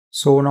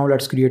So now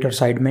let's create a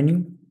side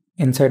menu.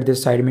 Inside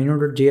this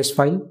SideMenu.js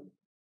file,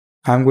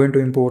 I'm going to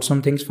import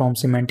some things from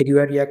Semantic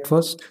UI React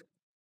first.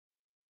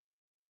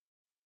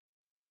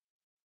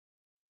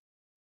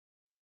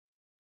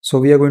 So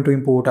we are going to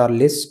import our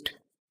list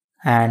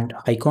and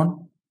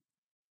icon.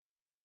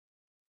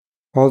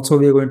 Also,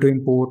 we are going to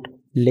import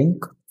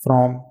link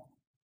from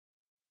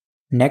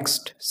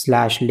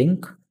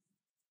Next/link.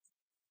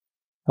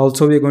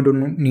 Also, we are going to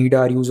need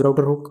our use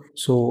router hook.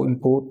 So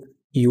import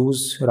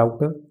use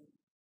router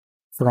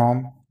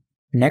from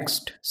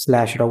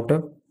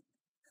Next/router.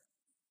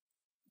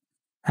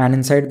 And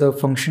inside the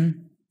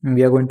function,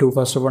 we are going to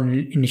first of all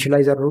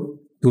initialize our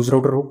use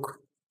router hook.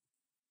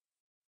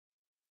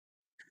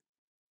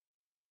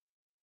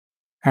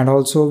 And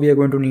also we are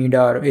going to need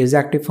our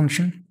isActive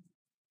function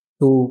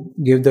to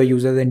give the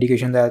user the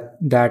indication that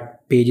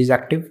that page is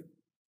active.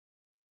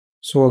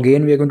 So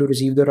again, we are going to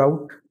receive the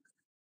route,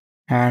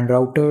 and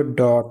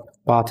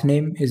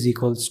router.pathname is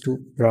equals to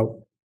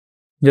route,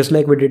 just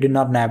like we did in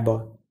our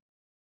navbar.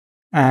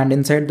 And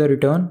inside the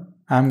return,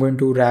 I'm going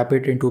to wrap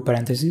it into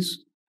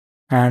parentheses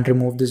and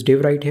remove this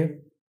div right here.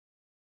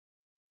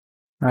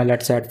 Now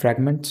let's add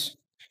fragments.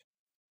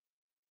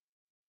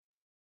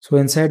 So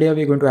inside here,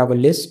 we're going to have a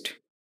list.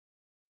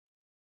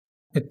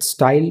 Its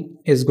style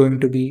is going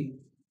to be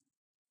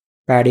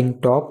padding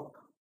top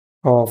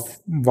of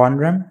 1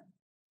 rem.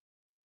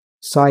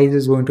 Size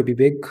is going to be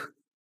big.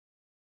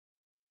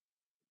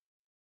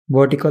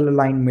 Vertical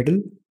align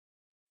middle.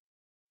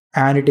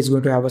 And it is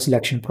going to have a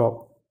selection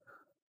prop.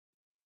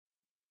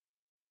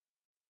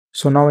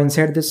 So now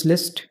inside this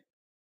list,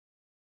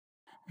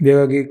 we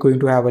are going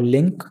to have a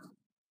link.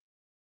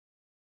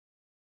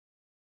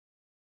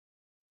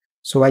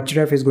 So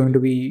href is going to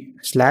be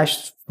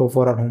slash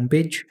for our home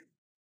page,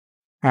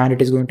 and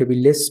it is going to be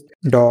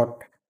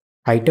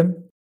list.item.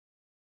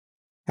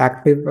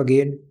 Active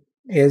again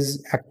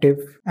is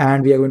active,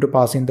 and we are going to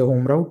pass in the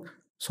home route.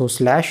 So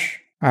slash,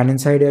 and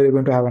inside here we're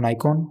going to have an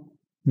icon.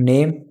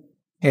 Name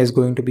is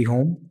going to be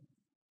home.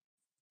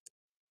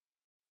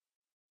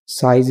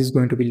 Size is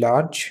going to be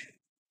large.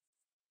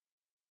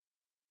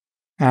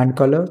 And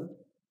color,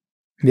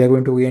 we are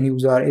going to again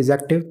use our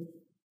isActive.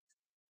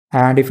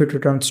 And if it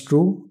returns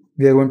true,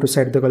 we are going to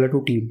set the color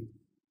to teal.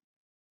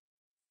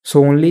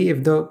 So only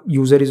if the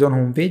user is on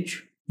home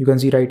page, you can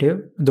see right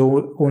here,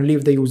 though only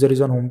if the user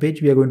is on home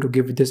page, we are going to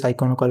give this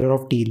icon a color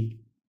of teal.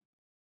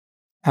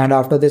 And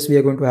after this, we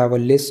are going to have a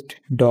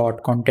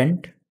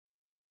list.content,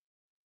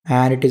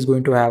 and it is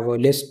going to have a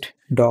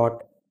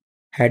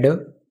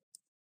list.header,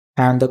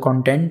 and the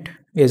content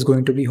is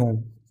going to be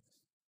home.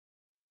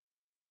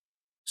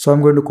 So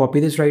I'm going to copy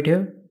this right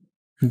here,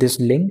 this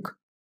link,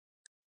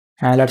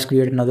 and let's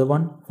create another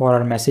one for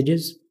our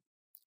messages.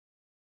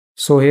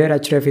 So here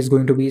href is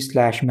going to be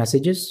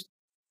 /messages,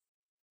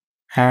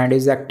 and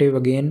isActive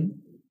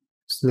again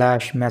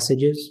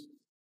 /messages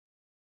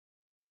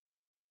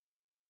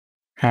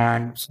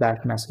and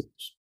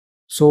 /messages.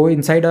 So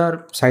inside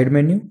our side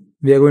menu,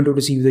 we are going to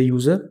receive the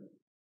user.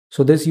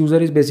 So this user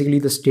is basically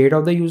the state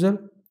of the user,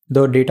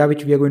 the data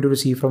which we are going to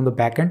receive from the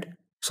backend.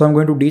 So I'm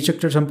going to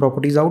destructure some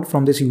properties out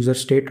from this user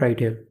state right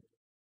here.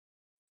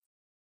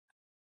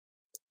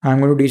 I'm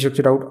going to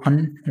destructure out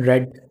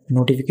unread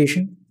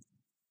notification,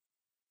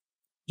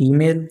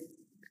 email,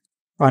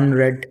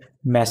 unread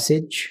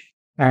message,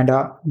 and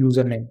a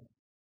username.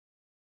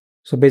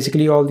 So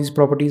basically all these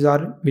properties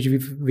are which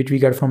we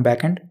get from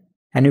backend.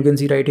 And you can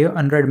see right here,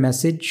 unread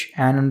message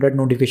and unread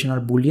notification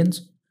are booleans.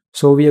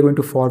 So we are going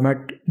to format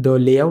the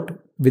layout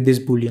with these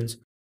booleans.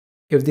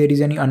 If there is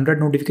any unread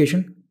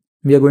notification,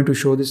 we are going to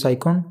show this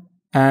icon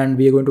and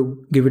we are going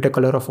to give it a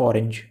color of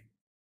orange.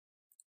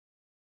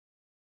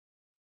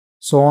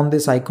 So on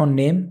this icon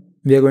name,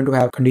 we are going to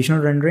have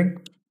conditional rendering.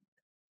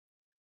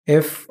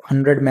 If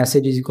unread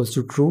message is equals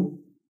to true,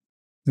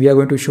 we are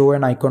going to show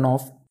an icon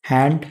of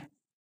hand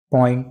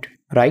point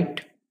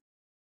right.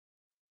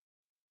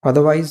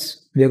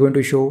 Otherwise, we are going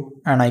to show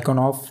an icon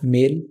of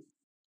mail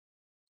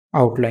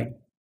outline.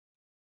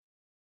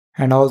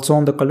 And also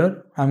on the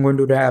color, I'm going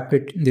to wrap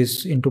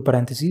this into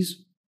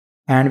parentheses,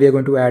 and we are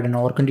going to add an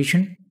OR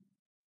condition.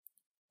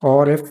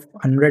 Or if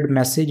unread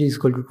message is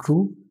equal to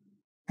true,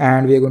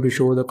 and we are going to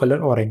show the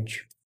color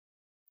orange.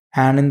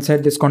 And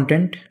inside this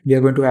content, we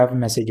are going to have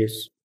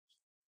messages.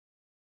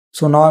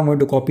 So now I'm going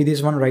to copy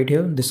this one right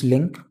here, this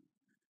link,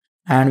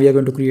 and we are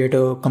going to create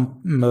a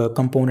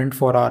component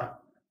for our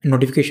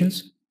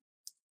notifications.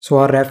 So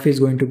our ref is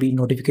going to be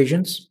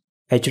notifications,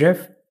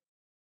 href.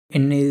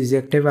 In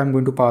isActive, I'm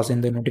going to pass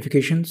in the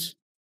notifications.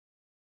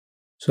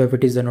 So if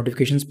it is the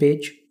notifications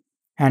page,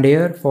 and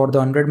here for the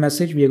unread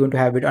message, we are going to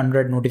have it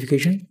unread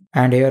notification.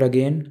 And here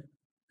again,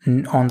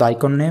 on the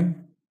icon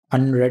name,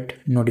 unread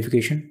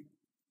notification.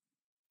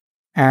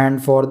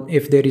 And for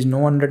if there is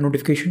no unread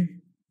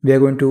notification, we are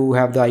going to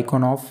have the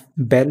icon of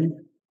bell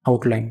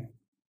outline.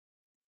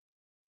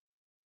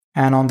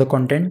 And on the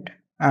content,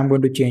 I'm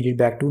going to change it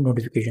back to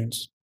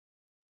notifications.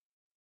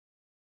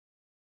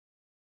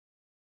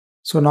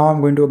 So now I'm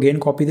going to again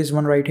copy this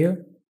one right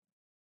here.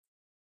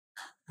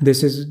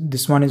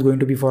 This one is going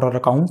to be for our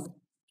account.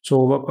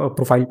 So a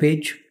profile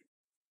page.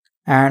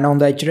 And on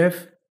the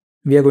href,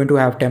 we are going to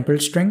have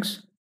template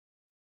strings.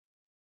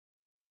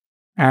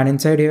 And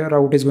inside here,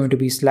 route is going to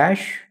be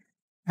slash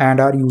and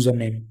our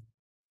username.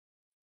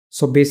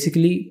 So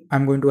basically,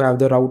 I'm going to have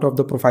the route of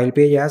the profile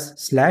page as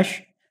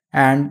slash,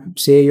 and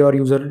say your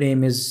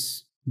username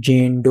is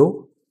Jane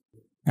Doe.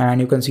 And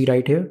you can see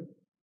right here,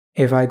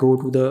 if I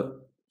go to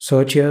the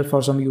search here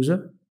for some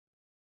user,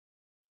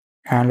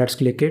 and let's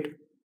click it.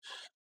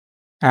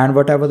 And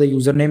whatever the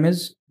username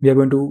is, we are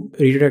going to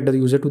redirect the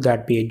user to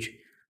that page.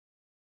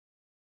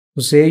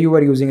 So say you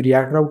are using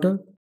React router,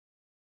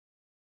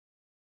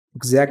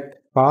 exact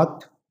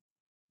path,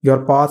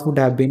 your path would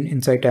have been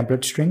inside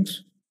template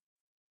strings,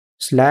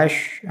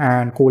 slash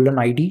and colon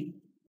ID,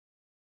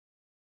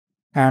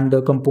 and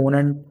the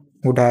component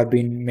would have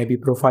been maybe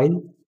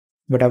profile,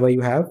 whatever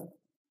you have.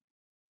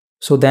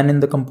 So then in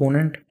the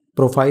component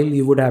profile,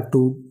 you would have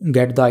to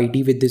get the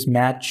ID with this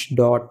match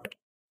dot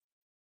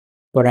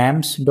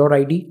params dot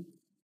ID.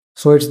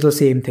 So it's the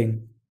same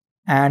thing.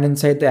 And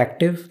inside the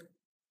active,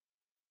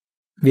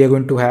 we are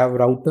going to have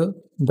router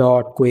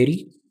dot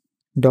query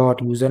dot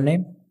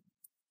username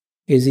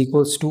is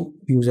equals to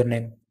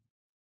username.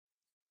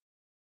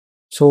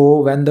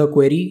 So when the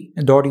query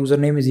dot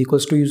username is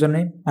equals to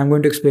username, I'm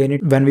going to explain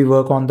it when we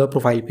work on the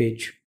profile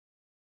page.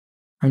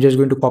 I'm just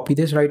going to copy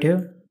this right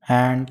here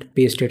and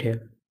paste it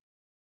here.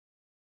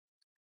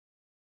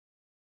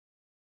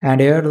 And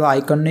here the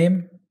icon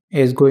name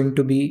is going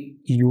to be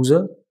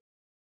user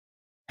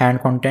and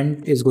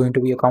content is going to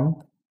be account.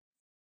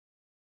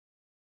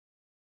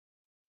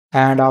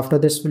 And after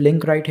this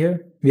link right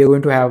here, we are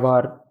going to have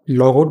our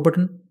logout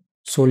button.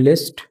 So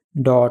list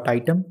dot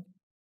item,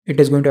 it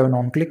is going to have an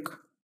on click.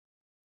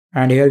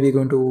 And here we're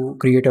going to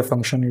create a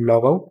function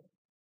logout.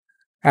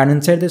 And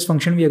inside this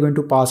function, we are going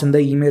to pass in the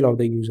email of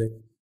the user.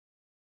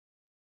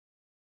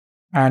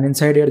 And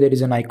inside here, there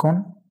is an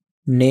icon.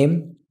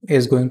 Name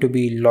is going to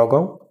be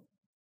logout.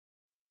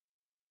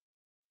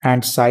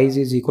 And size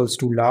is equals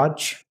to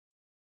large.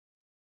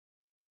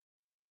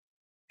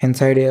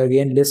 Inside here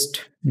again,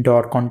 list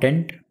dot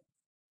content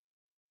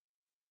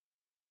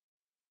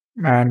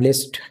and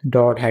list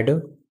dot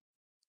header.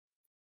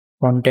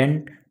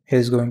 Content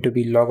is going to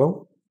be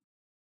logout.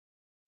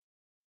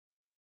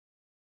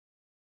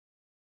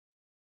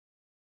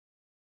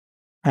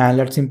 And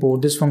let's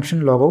import this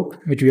function logout,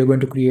 which we are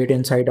going to create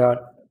inside our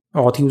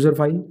auth user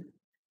file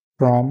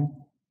from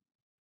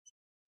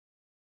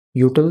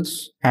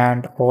utils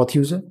and auth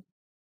user.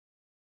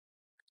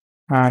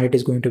 And it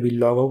is going to be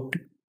logout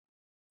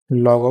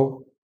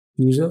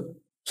user.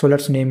 So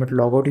let's name it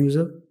logout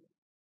user.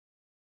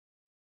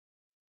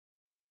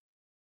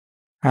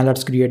 And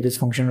let's create this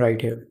function right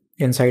here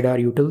inside our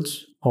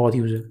utils auth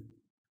user.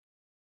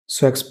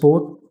 So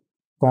export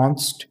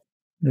const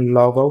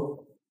logout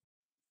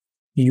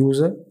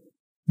user.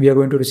 We are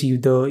going to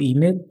receive the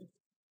email.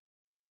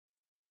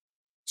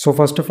 So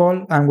first of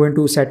all, I'm going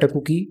to set a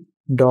cookie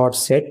dot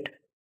set.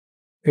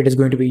 It is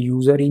going to be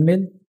user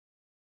email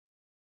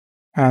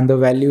and the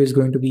value is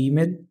going to be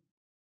email.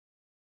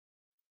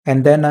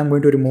 And then I'm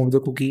going to remove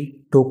the cookie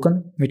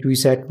token, which we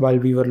set while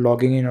we were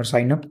logging in or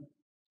sign up.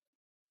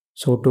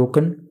 So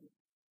token.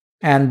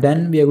 And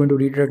then we are going to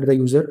redirect the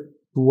user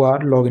to our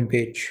login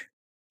page.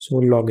 So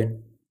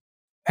login.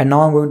 And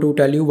now I'm going to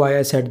tell you why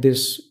I set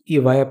this,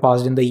 why I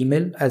passed in the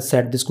email. I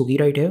set this cookie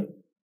right here.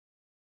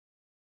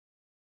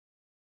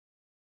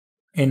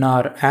 In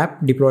our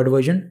app deployed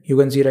version, you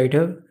can see right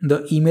here,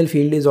 the email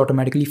field is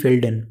automatically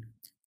filled in.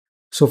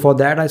 So for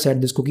that, I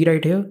set this cookie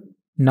right here.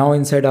 Now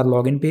inside our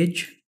login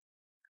page,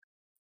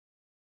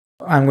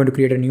 I'm going to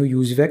create a new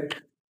use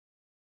effect.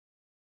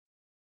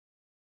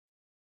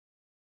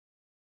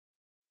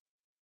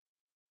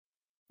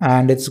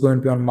 And it's going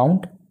to be on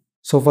mount.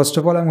 So first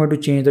of all, I'm going to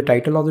change the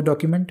title of the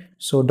document.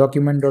 So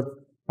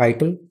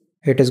document.title,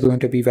 it is going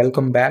to be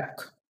welcome back.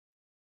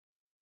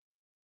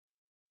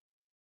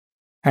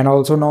 And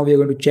also now we are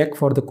going to check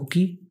for the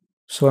cookie.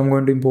 So I'm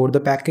going to import the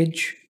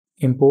package,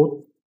 import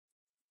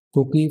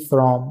cookie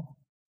from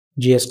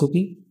JS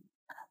cookie.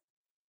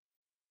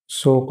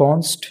 So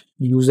const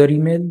user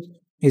email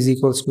is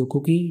equals to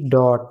cookie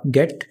dot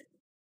get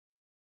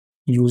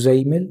user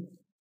email.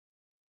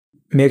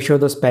 Make sure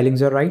the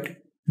spellings are right.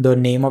 The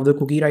name of the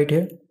cookie right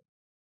here.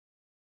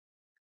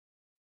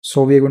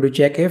 So we are going to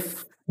check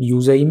if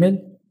user email.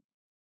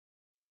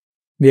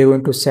 We are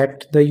going to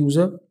set the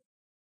user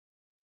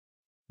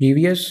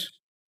previous,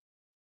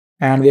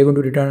 and we are going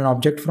to return an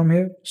object from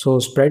here. So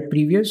spread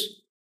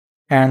previous,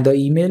 and the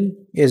email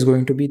is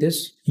going to be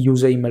this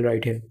user email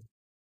right here.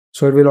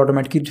 So it will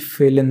automatically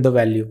fill in the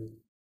value.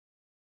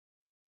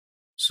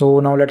 So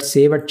now let's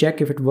save and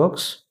check if it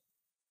works.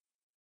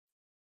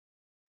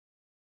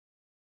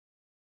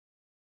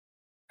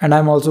 And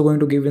I'm also going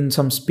to give in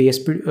some space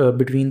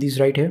between these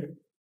right here.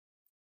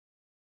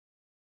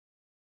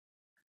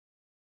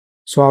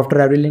 So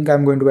after every link,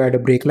 I'm going to add a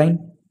break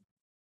line.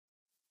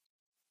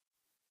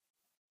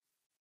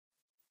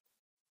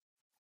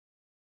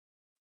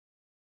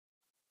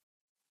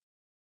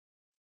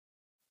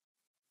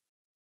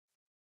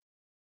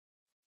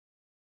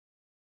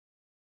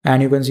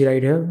 And you can see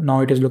right here,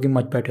 now it is looking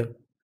much better.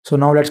 So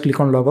now let's click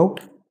on logout.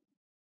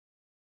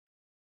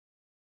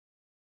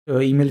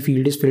 Email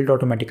field is filled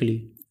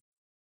automatically.